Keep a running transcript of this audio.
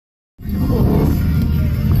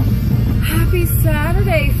Happy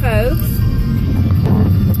Saturday, folks.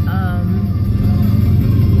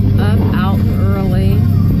 Up out and early.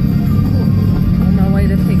 On my way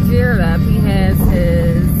to pick Jared up. He has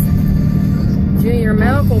his junior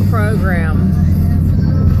medical program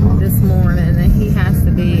this morning, and he has to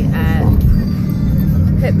be at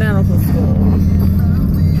Pitt Medical School.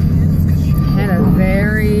 Had a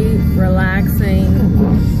very relaxing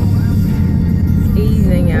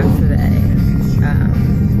evening yesterday.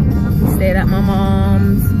 Stayed at my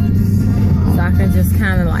mom's so I can just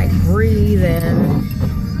kind of like breathe and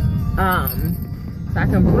so I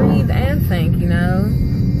can breathe and think, you know.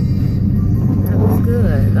 That was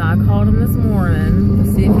good. I called him this morning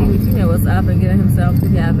to see if he was, you know, was up and getting himself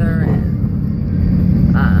together, and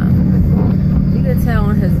you could tell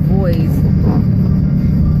in his voice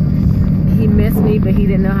he missed me, but he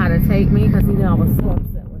didn't know how to take me because he knew I was so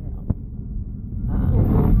upset with him.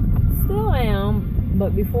 Still am.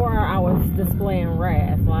 But before I was displaying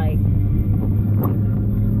wrath, like,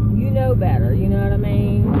 you know better, you know what I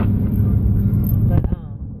mean? But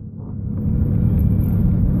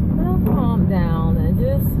I'll calm down and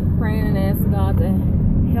just praying and ask God to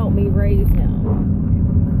help me raise him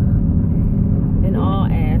in all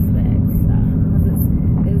aspects.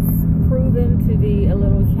 It's proven to be a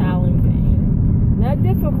little challenging. Not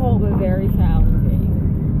difficult, but very challenging.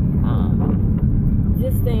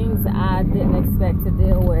 Just things I didn't expect to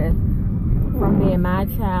deal with from being my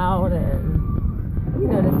child, and you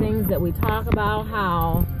know, the things that we talk about,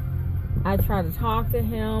 how I try to talk to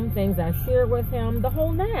him, things I share with him, the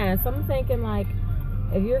whole nine. So I'm thinking, like,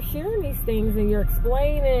 if you're sharing these things and you're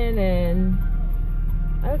explaining, and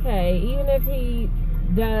okay, even if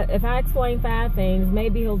if I explain 5 things,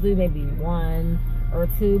 maybe he'll do maybe 1 or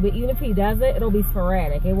 2, but even if he does it, it'll be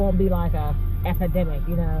sporadic. It won't be like a epidemic,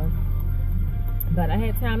 you know. But I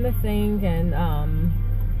had time to think, and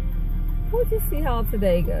we'll just see how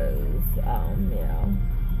today goes. You know,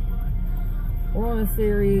 we're on a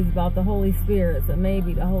series about the Holy Spirit, so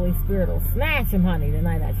maybe the Holy Spirit will snatch him, honey,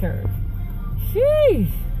 tonight at church.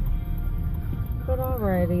 Sheesh. But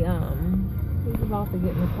already, he's about to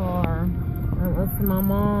get in the car. Let's see my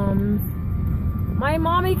mom's. My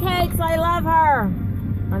mommy cakes, I love her.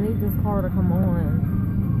 I need this car to come on.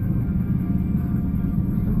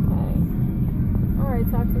 Alright,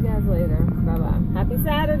 talk to you guys later. Bye-bye. Happy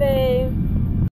Saturday.